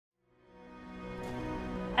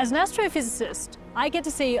As an astrophysicist, I get to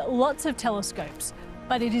see lots of telescopes,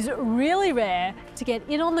 but it is really rare to get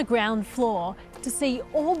in on the ground floor to see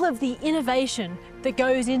all of the innovation that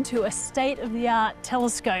goes into a state-of-the-art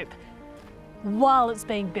telescope while it's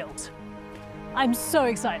being built. I'm so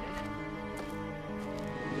excited.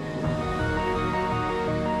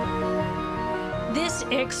 This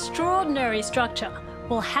extraordinary structure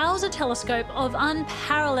will house a telescope of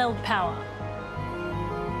unparalleled power.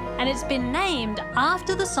 And it's been named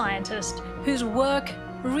after the scientist whose work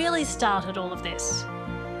really started all of this,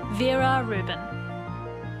 Vera Rubin.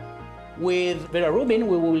 With Vera Rubin,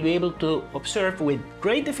 we will be able to observe with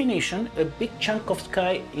great definition a big chunk of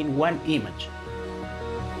sky in one image.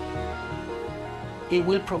 It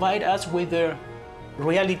will provide us with a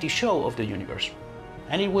reality show of the universe,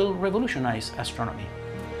 and it will revolutionize astronomy.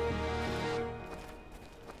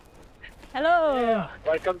 Hello. Yeah,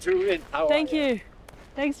 welcome to Rubin. Thank you.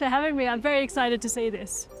 Thanks for having me. I'm very excited to see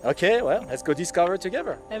this. Okay, well, let's go discover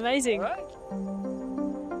together. Amazing. All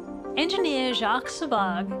right. Engineer Jacques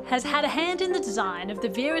Savard has had a hand in the design of the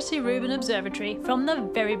Vera C. Rubin Observatory from the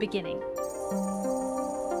very beginning.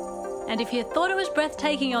 And if you thought it was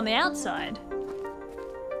breathtaking on the outside,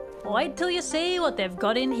 wait till you see what they've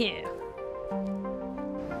got in here.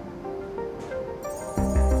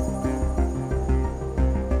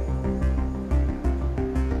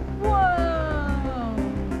 Whoa!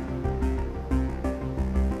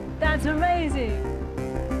 That's amazing!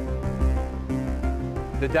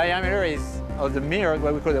 The diameter of the mirror,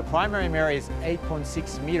 what we call the primary mirror, is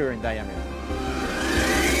 8.6 meters in diameter.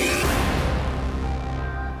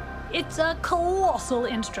 It's a colossal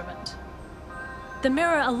instrument. The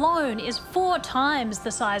mirror alone is 4 times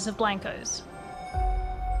the size of Blanco's.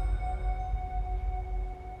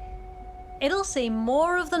 It'll see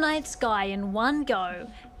more of the night sky in one go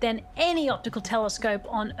than any optical telescope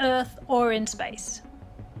on Earth or in space.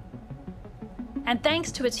 And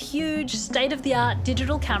thanks to its huge, state-of-the-art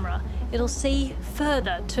digital camera, it'll see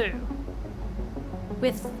further too.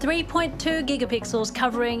 With 3.2 gigapixels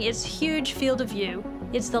covering its huge field of view,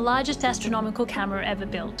 it's the largest astronomical camera ever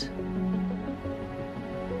built.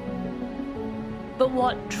 But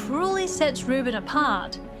what truly sets Rubin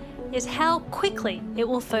apart is how quickly it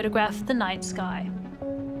will photograph the night sky.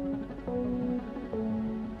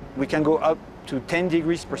 We can go up to 10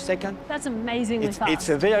 degrees per second. That's amazingly fast. It's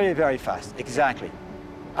very, very fast, exactly.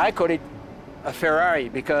 I call it a Ferrari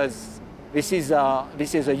because this is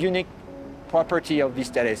a unique property of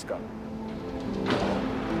this telescope.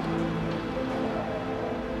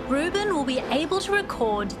 Rubin will be able to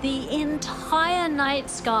record the entire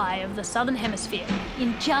night sky of the Southern Hemisphere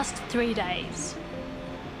in just 3 days.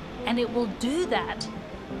 And it will do that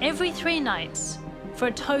every 3 nights for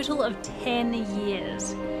a total of 10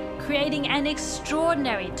 years, creating an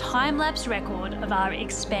extraordinary time-lapse record of our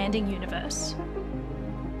expanding universe.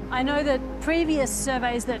 I know that previous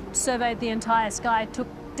surveys that surveyed the entire sky took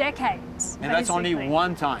decades. And that's only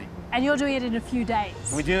one time. And you're doing it in a few days.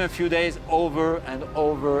 We're doing it in a few days over and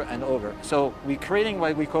over and over. So we're creating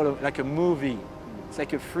what we call like a movie. It's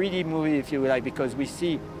like a 3D movie, if you like, because we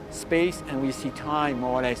see space and we see time,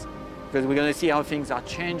 more or less, because we're going to see how things are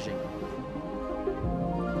changing.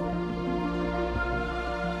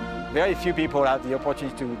 Very few people have the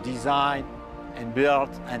opportunity to design and build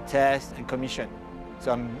and test and commission.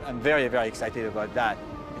 So I'm very, very excited about that.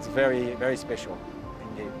 It's very, very special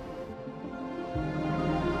indeed.